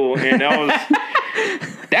spread eagle. And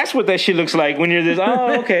that's what that shit looks like when you're this,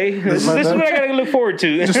 okay. This is what I got to look forward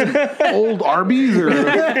to. Just old Arby's or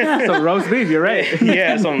some roast beef, you're right.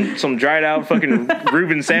 Yeah, some dried out fucking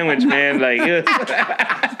Reuben sandwich, man. Like,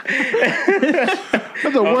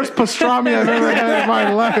 that's the worst pastrami I've ever had in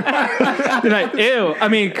my life. You're like, ew. I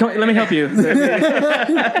mean, let me help you.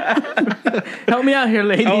 Help me out here,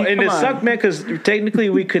 lady. Oh, and it sucked, man, because technically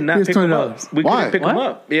we could not pick them up. We couldn't pick them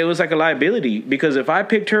up. It was like a liability because if I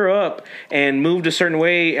picked her up and moved a certain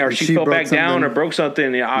way, or she fell back down or broke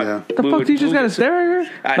something, the fuck? You just gotta stare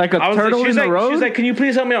at her like a turtle in the road. She's like, "Can you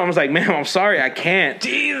please help me out?" I was like, "Ma'am, I'm sorry, I can't."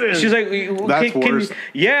 Jesus. She's like, "That's worse."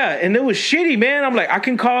 Yeah, and it was shitty, man. I'm like, I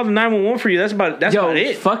can call the 911 for you. That's about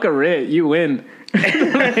it. Fuck a writ, you win.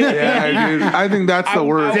 Yeah, dude. I think that's the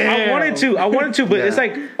worst. I wanted to, but it's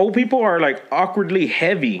like old people are like awkwardly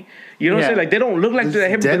heavy. You know what I'm saying? Like they don't look like they're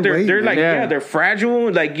heavy, but they're like they're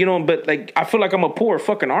fragile. Like but like I feel like I'm gonna pull her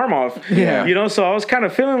fucking arm off. Yeah. So I was kind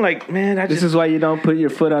of feeling like, man, this is why you don't put your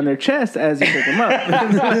foot on their chest as you pick them up.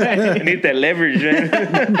 You need that leverage,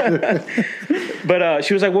 man. But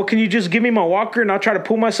she was like, well, can you just give me my walker and I'll try to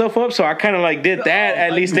pull myself up? So I kind of like did that.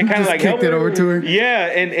 At least it kind of like helped it over to her. Yeah,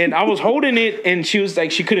 and I was holding it and she was like,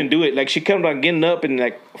 she couldn't do it. Like she kept on getting up and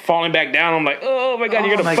like falling back down. I'm like, oh my God,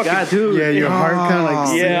 you're gonna fucking. God, dude. Yeah, your heart kind of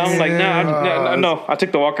like. Yeah, I'm like, no. I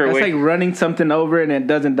took the walker away. It's like running something over and it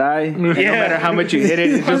doesn't die. Yeah. No matter how much you hit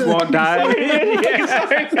it, it just won't die.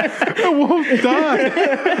 It won't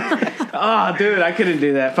die. Oh, dude, I couldn't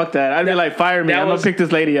do that. Fuck that. I'd be like, fire me. I'm gonna pick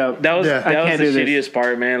this lady up. That was the shittiest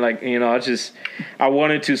part, man. Like, I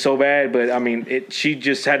wanted to so bad, but I mean, she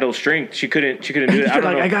just had no strength. She couldn't do it. You're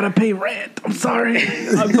like, I gotta pay rent. I'm sorry.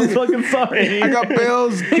 I'm so fucking sorry. I got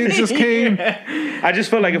bills. Kids just came. I just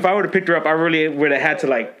felt like if I would have picked her up, I really would have had to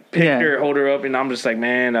like pick her, hold her up, and I'm just like,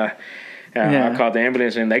 man, I called the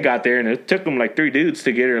ambulance, and they got there, and it took them like 3 dudes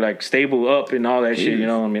to get her like stable up and all that shit. You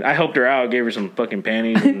know what I mean? I helped her out, gave her some fucking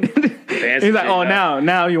panties. And pants. He's like, oh,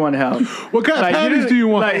 now you want help? What kind of panties do you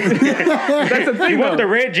want? Like, that's the thing. You want the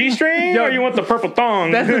red G-string or you want the purple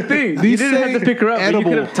thong? That's the thing. You didn't have to pick her up. But you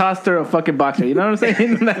could have tossed her a fucking boxer. You know what I'm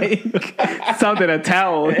saying? Like something, a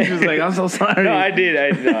towel. She was like, I'm so sorry. No, I did.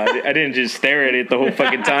 I didn't just stare at it the whole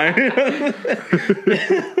fucking time.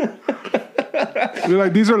 You're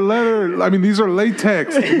like, these are leather. I mean, these are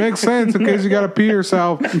latex. It makes sense in case you got to pee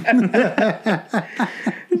yourself. Just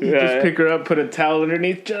pick her up, put a towel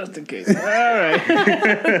underneath just in case. All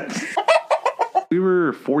right. We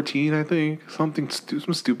were 14, I think. Some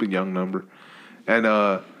stupid young number. And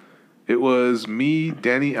it was me,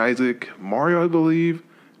 Danny, Isaac, Mario, I believe.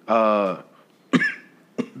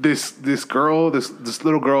 This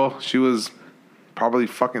little girl, she was probably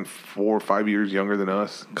fucking 4 or 5 years younger than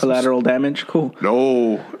us. Collateral damage? Cool.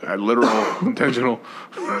 No, literal, intentional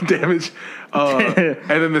damage. And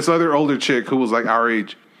then this other older chick who was like our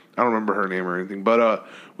age. I don't remember her name or anything, but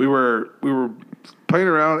we were playing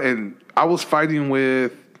around, and I was fighting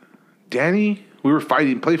with Danny. We were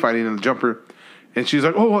play fighting in the jumper, and she's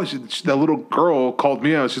like, "Oh," that little girl called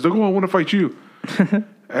me out. She's like, "Oh, I want to fight you."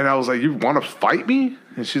 And I was like, "You want to fight me?"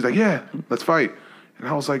 And she's like, "Yeah, let's fight." And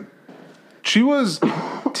I was like, she was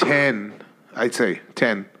 10, I'd say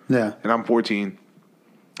 10. Yeah. And I'm 14.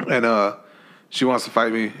 And she wants to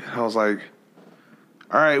fight me. And I was like,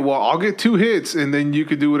 all right, well, I'll get 2 hits, and then you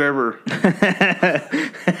could do whatever.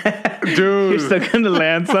 Dude. You're still going to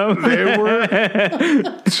land some? They were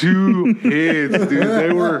 2 hits, dude.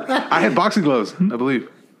 I had boxing gloves, I believe.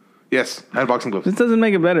 Yes, I had boxing gloves. This doesn't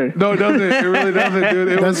make it better. No, it doesn't. It really doesn't,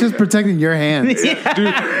 dude. That's just protecting your hands. Yeah.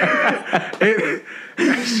 Dude,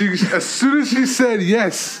 as soon as she said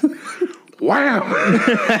yes, wham,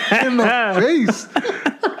 in the face.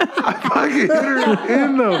 I fucking hit her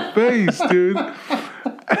in the face, dude.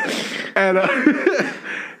 And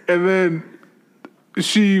then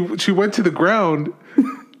she went to the ground,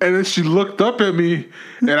 and then she looked up at me,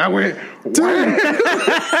 and I went, wham.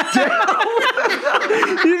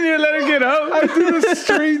 You didn't even let her get up. I did a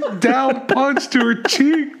straight down punch to her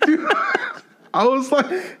cheek, dude. I was like,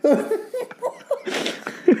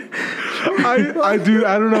 I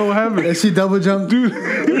don't know what happened. And she double jumped, dude.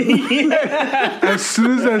 As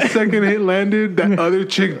soon as that second hit landed, that other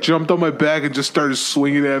chick jumped on my back and just started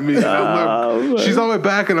swinging at me. And she's on my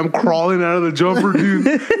back, and I'm crawling out of the jumper, dude.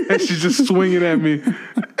 And she's just swinging at me.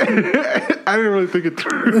 I didn't really think it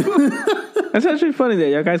through. That's actually funny that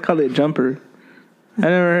y'all guys call it jumper. I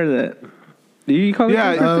never heard of that. Do you call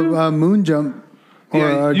it moon jump?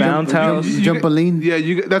 Or bounce house? Jumpaline?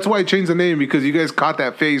 Yeah, that's why I changed the name, because you guys caught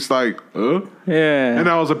that face like, huh? Yeah. And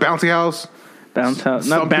I was a bouncy house. Bounce house.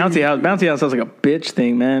 Not bouncy house. Bouncy house sounds like a bitch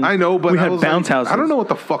thing, man. I know, but we had bounce houses. I don't know what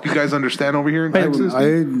the fuck you guys understand over here in Texas.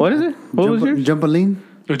 What is it? What was yours? Jumpaline?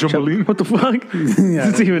 A jumpaline? What the fuck?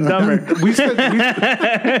 It's even dumber. we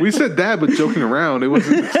said that, but joking around. It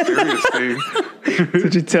wasn't a serious thing. That's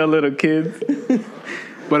what you tell little kids.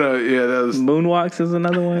 But yeah, that was Moonwalks is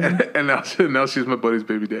another one. And now she's my buddy's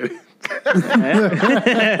baby daddy.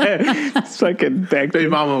 It's fucking back baby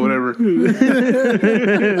mama, whatever. Dude,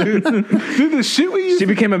 the shit we used. She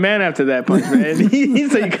became a man after that punch, man.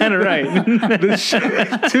 So you're kind of right.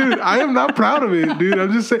 Dude, I am not proud of it, dude.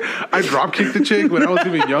 I'm just saying. I drop kicked the chick when I was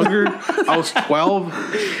even younger. I was 12. All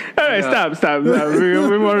right, stop.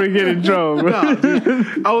 We want to get in trouble, bro. No, dude,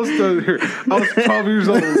 I was 12 years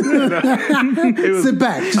old. Sit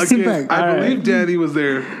back. Just sit back. I believe Danny was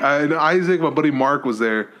there. And Isaac, my buddy Mark, was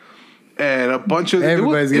there. And a bunch of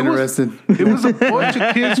everybody's getting arrested. It was a bunch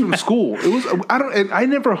of kids from school. It was I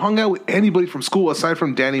never hung out with anybody from school aside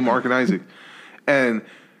from Danny, Mark, and Isaac. And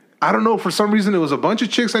I don't know, for some reason it was a bunch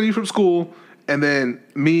of chicks I knew from school, and then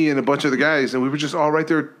me and a bunch of the guys, and we were just all right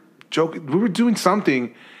there joking. We were doing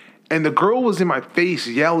something, and the girl was in my face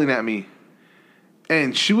yelling at me.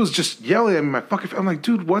 And she was just yelling at me. I'm like,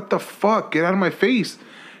 dude, what the fuck? Get out of my face.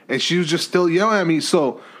 And she was just still yelling at me.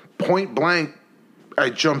 So point blank, I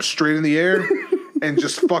jumped straight in the air and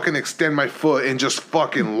just fucking extend my foot and just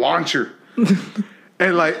fucking launch her.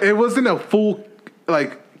 And like, it wasn't a full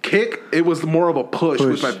like kick. It was more of a push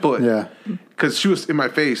with my foot. Yeah. Because she was in my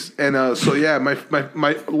face. And so yeah, my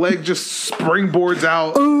leg just springboards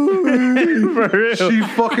out. She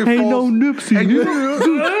fucking ain't falls. No Nipsey. And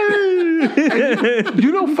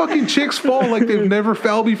you know fucking chicks fall like they've never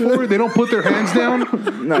fell before. They don't put their hands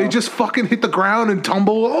down. No. They just fucking hit the ground and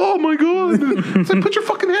tumble. Oh my god. It's like, put your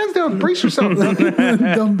fucking hands down. Brace yourself.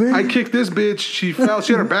 Dumb bitch. I kicked this bitch. She fell.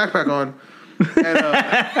 She had her backpack on.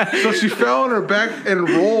 And, so she fell on her back and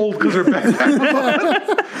rolled because her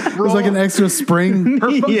backpack it was like an extra spring.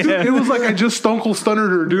 Dude, it was like I just Stone Cold Stunned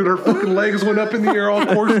her, dude. Her fucking legs went up in the air all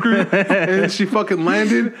corkscrew, and she fucking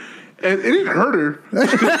landed. And it didn't hurt her.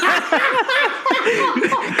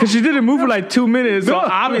 Because she didn't move for like 2 minutes, so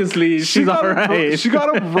obviously she's all right. She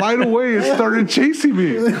got up right away and started chasing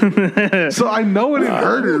me. So I know it didn't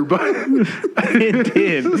hurt her, but... It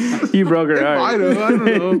did. You broke her heart. I don't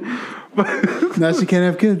know. But now she can't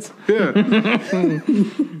have kids. Yeah.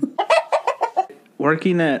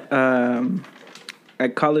 Working at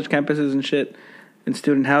college campuses and shit, in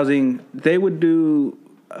student housing, they would do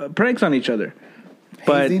pranks on each other.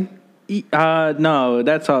 Hazing? But... no,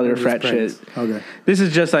 that's all their frat pranks. shit. Okay. This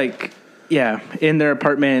is just like, in their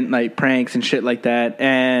apartment, like pranks and shit like that.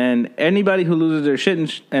 And anybody who loses their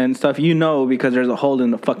shit and stuff, because there's a hole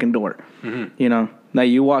in the fucking door. Mm-hmm. Like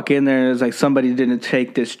you walk in there and it's like somebody didn't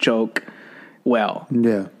take this joke well.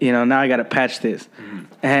 Yeah. Now I got to patch this. Mm-hmm.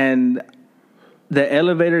 And the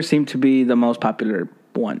elevator seemed to be the most popular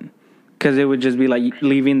one because it would just be like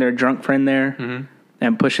leaving their drunk friend there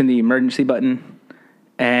and pushing the emergency button.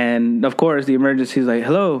 And, of course, the emergency is like,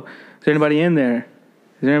 hello, is there anybody in there?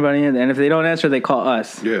 Is there anybody in there? And if they don't answer, they call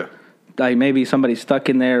us. Yeah. Like, maybe somebody's stuck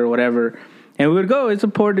in there or whatever. And we would go, it's a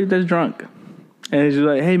poor dude that's drunk. And he's just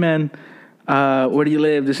like, hey, man, where do you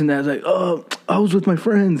live? This and that. I was like, oh, I was with my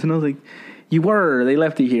friends. And I was like, you were. They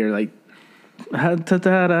left you here. Like, it's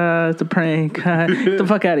a prank. Get the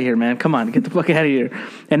fuck out of here, man. Come on, get the fuck out of here.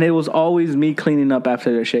 And it was always me cleaning up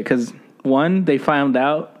after their shit. Because, one, they found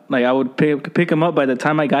out. Like, I would pick them up. By the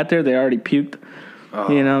time I got there, they already puked.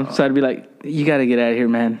 So I'd be like, you got to get out of here,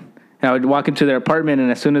 man. And I would walk into their apartment,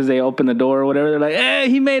 and as soon as they open the door or whatever, they're like, hey,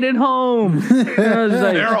 he made it home. And I was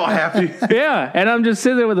like, they're all happy. Yeah. And I'm just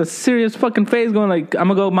sitting there with a serious fucking face going like, I'm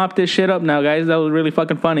going to go mop this shit up now, guys. That was really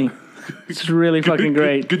fucking funny. It's really fucking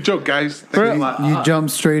great. Good joke, guys. Thanks a lot. You jump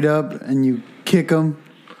straight up and you kick them.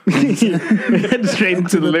 Straight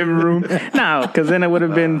into the living room. No, because then it would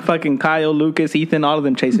have been fucking Kyle, Lucas, Ethan, all of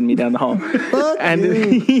them chasing me down the hall. And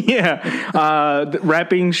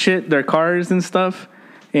wrapping shit, their cars and stuff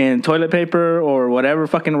in toilet paper or whatever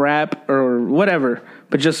fucking wrap or whatever.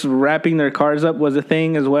 But just wrapping their cars up was a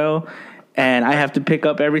thing as well. And I have to pick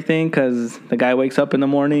up everything because the guy wakes up in the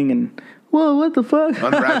morning and, whoa, what the fuck?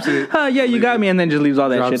 Unwraps it. Yeah, you got me, and then just leaves all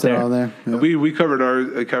that Drops shit there. All there. Yeah. We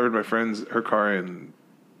covered I covered my friend's her car in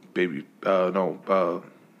baking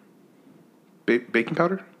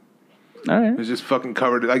powder. All right. It was just fucking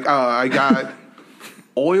covered. Like I got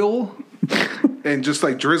oil and just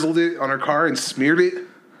like drizzled it on her car and smeared it,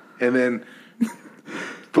 and then.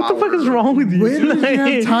 What the fuck is wrong with you? When did you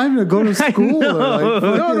have time to go to school?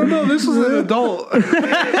 No. This was an adult.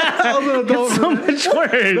 I was an adult. It's so much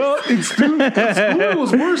worse. No, in school it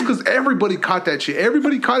was worse because everybody caught that shit.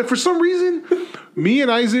 Everybody caught it. For some reason, me and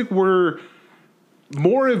Isaac were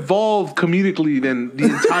more involved comedically than the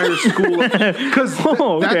entire school. Because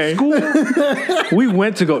that school... We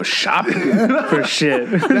went to go shopping for shit.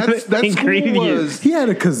 That school was... He had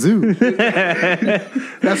a kazoo.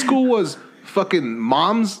 That school was... fucking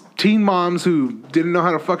teen moms who didn't know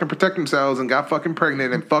how to fucking protect themselves and got fucking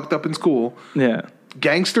pregnant and fucked up in school. Yeah.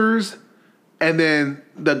 Gangsters, and then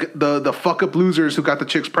the fuck up losers who got the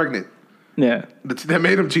chicks pregnant. Yeah. That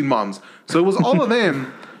made them teen moms. So it was all of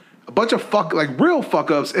them, a bunch of real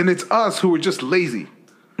fuck ups, and it's us who were just lazy.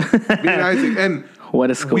 Me and Isaac. And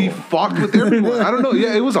what a school. We fucked with everyone. I don't know.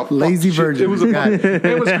 Yeah, it was a lazy virgin. It was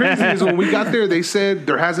it was crazy is when we got there, they said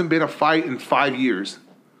there hasn't been a fight in 5 years.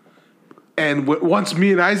 And once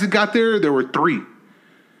me and Isaac got there were 3.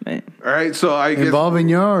 Man. All right, so I guess involving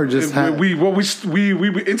you or just we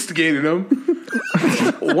instigated them.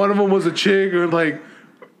 One of them was a chick, and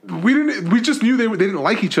we just knew they didn't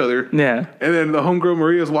like each other. Yeah. And then the homegirl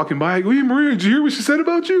Maria was walking by. Hey, Maria, did you hear what she said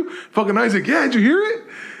about you? Fucking Isaac, yeah, did you hear it?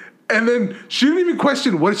 And then she didn't even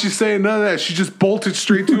question what did she say, none of that. She just bolted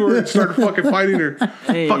straight to her and started fucking fighting her.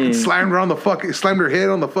 Hey. Fucking slammed her head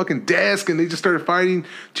on the fucking desk, and they just started fighting.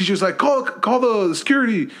 Teacher's like, call the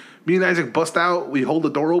security. Me and Isaac bust out. We hold the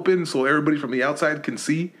door open so everybody from the outside can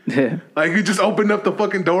see. Yeah. Like we just opened up the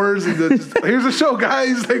fucking doors and here's the show,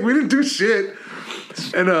 guys. Like we didn't do shit.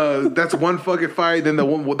 And that's one fucking fight. Then the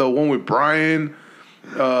one with Brian.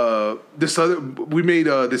 We made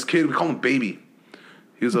this kid. We call him Baby.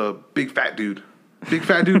 He was a big fat dude,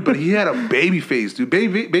 but he had a baby face, dude,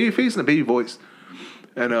 baby face and a baby voice.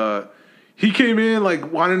 And he came in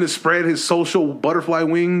wanting to spread his social butterfly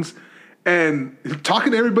wings and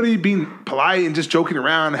talking to everybody, being polite and just joking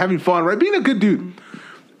around, having fun, right? Being a good dude.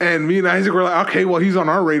 And me and Isaac were like, okay, well, he's on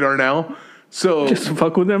our radar now. So just to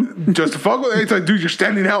fuck with him? Just to fuck with him. It's like, dude, you're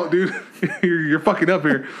standing out, dude. you're fucking up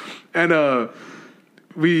here. And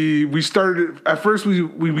we started at first.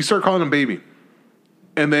 We started calling him baby,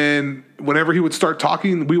 and then whenever he would start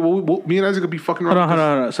talking, me and Isaac would be fucking around. Hold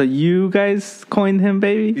on. So you guys coined him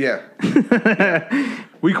baby? Yeah. Yeah.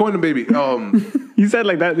 We coined him baby. You said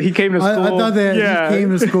like that. He came to school. I thought that he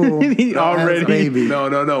came to school already. Baby.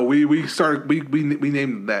 No. We started. We named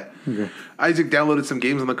him that. Okay. Isaac downloaded some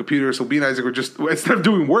games on the computer, so me and Isaac were just, instead of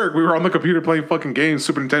doing work, we were on the computer playing fucking games,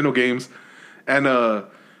 Super Nintendo games, and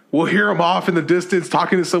we'll hear him off in the distance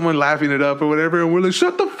talking to someone, laughing it up or whatever, and we're like,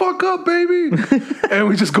 "Shut the fuck up, baby!" And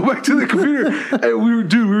we just go back to the computer, and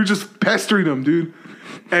we were just pestering him, dude,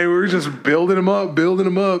 and we were just building him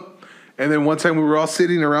up. And then one time we were all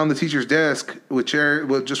sitting around the teacher's desk with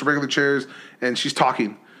just regular chairs, and she's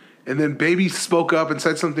talking. And then baby spoke up and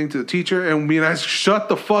said something to the teacher, and me and I said, "Shut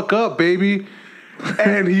the fuck up, baby."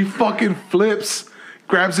 And he fucking flips,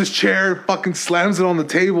 grabs his chair, fucking slams it on the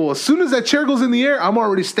table. As soon as that chair goes in the air, I'm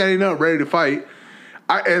already standing up, ready to fight.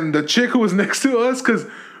 And the chick who was next to us, because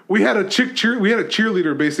we had a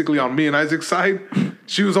cheerleader basically on me and Isaac's side.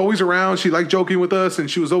 She was always around. She liked joking with us,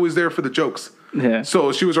 and she was always there for the jokes. Yeah.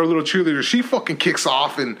 So she was our little cheerleader. She fucking kicks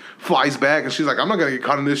off and flies back, and she's like, "I'm not gonna get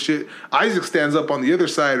caught in this shit." Isaac stands up on the other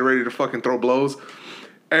side, ready to fucking throw blows,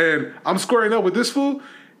 and I'm squaring up with this fool,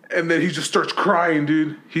 and then he just starts crying,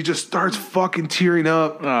 dude. He just starts fucking tearing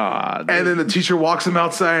up, and then the teacher walks him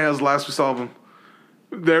outside, and that was the last we saw of him.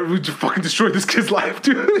 That we just fucking destroyed this kid's life,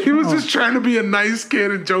 dude. He was just trying to be a nice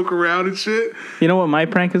kid and joke around and shit. You know what my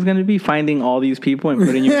prank is going to be? Finding all these people and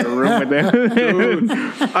putting you in a room with them. Dude,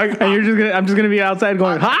 I'm just gonna be outside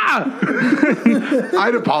going, "Ha!"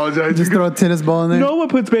 I'd apologize. Just throw a tennis ball in there. No one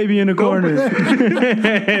puts baby in a corner.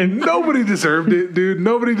 Nobody deserved it, dude.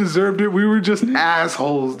 Nobody deserved it. We were just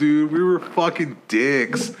assholes, dude. We were fucking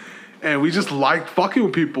dicks, and we just liked fucking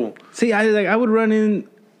with people. See, I would run in.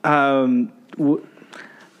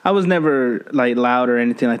 I was never like loud or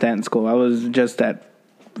anything like that in school. I was just that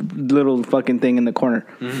little fucking thing in the corner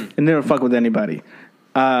and never fuck with anybody.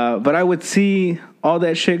 But I would see all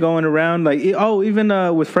that shit going around. Like,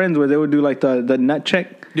 even with friends where they would do like the nut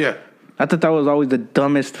check. Yeah. I thought that was always the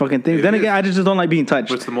dumbest fucking thing. Then again, I just don't like being touched.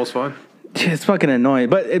 What's the most fun? It's fucking annoying.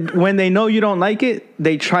 But when they know you don't like it,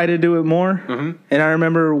 they try to do it more. Mm-hmm. And I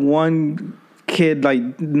remember one kid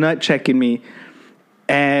like nut checking me,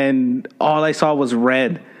 and all I saw was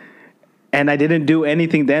red. And I didn't do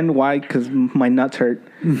anything then. Why? Because my nuts hurt.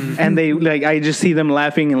 And they I just see them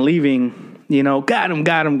laughing and leaving. You know, got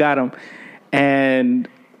him. And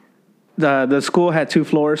the school had 2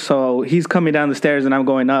 floors, so he's coming down the stairs and I'm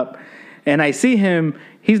going up. And I see him.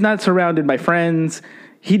 He's not surrounded by friends.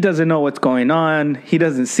 He doesn't know what's going on. He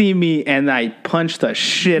doesn't see me, and I punched the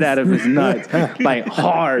shit out of his nuts, like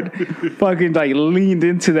hard. Fucking like leaned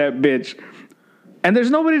into that bitch. And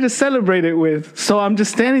there's nobody to celebrate it with. So I'm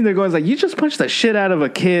just standing there going, like, you just punched the shit out of a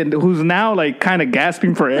kid who's now, like, kind of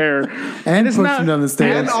gasping for air. And it's not down the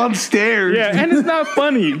stairs. And on stairs. Yeah, and it's not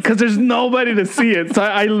funny because there's nobody to see it. So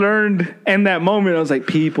I learned in that moment, I was like,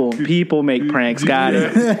 people make pranks. Got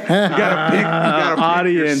it. You gotta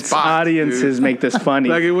pick audiences make this funny.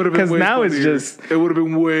 Like, it would have been way now funnier. It's just... It would have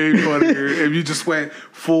been way funnier if you just went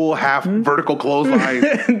full half vertical clothesline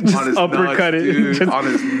on his uppercut nuts, it. dude, on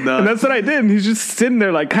his nuts. And that's what I did. And he's just sitting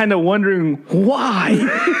there like kind of wondering why.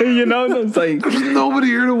 You know? And it's like... There's nobody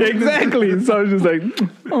here to witness. Exactly. So I was just like,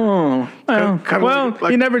 oh. Well,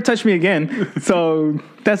 he never touched me again. So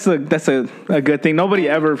that's a good thing. Nobody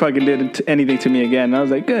ever fucking did anything to me again. And I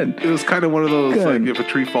was like, good. It was kind of one of those, like, if a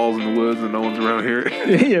tree falls in the woods and no one's around here.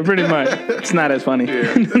 Yeah, pretty much. It's not as funny.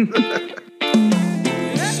 Yeah.